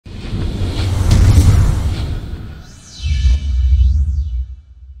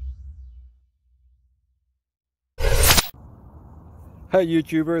Hey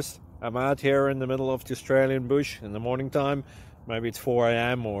YouTubers, I'm out here in the middle of the Australian bush in the morning time. Maybe it's 4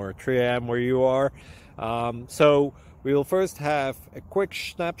 a.m. or 3 a.m. where you are. So we will first have a quick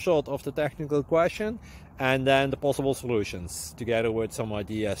snapshot of the technical question and then the possible solutions, together with some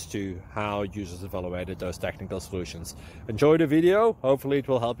ideas to how users evaluated those technical solutions. Enjoy the video, hopefully it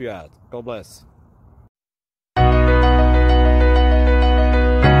will help you out. God bless.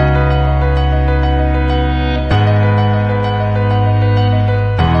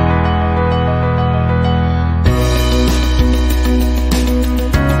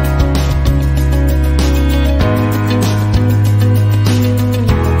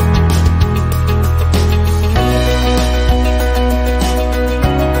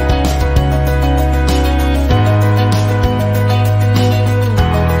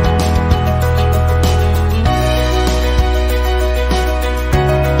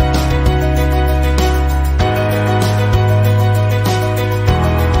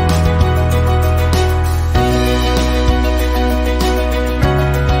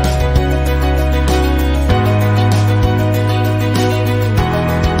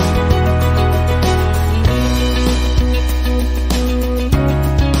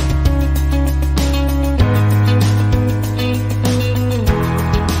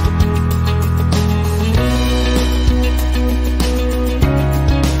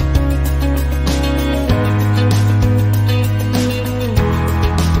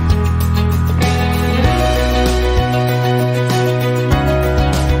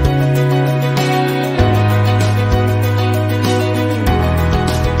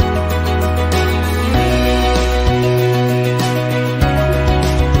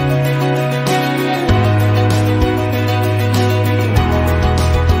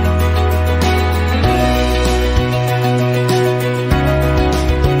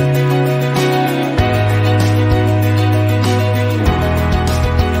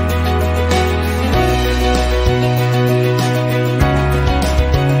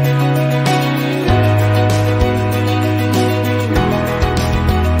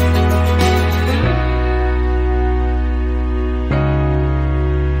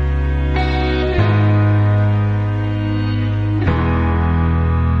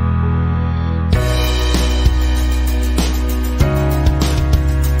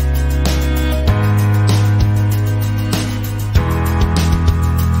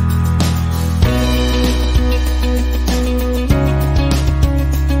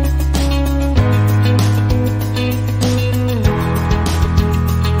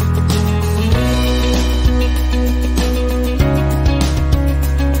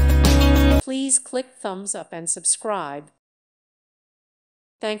 Please click thumbs up and subscribe.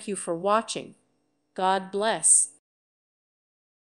 Thank you for watching. God bless.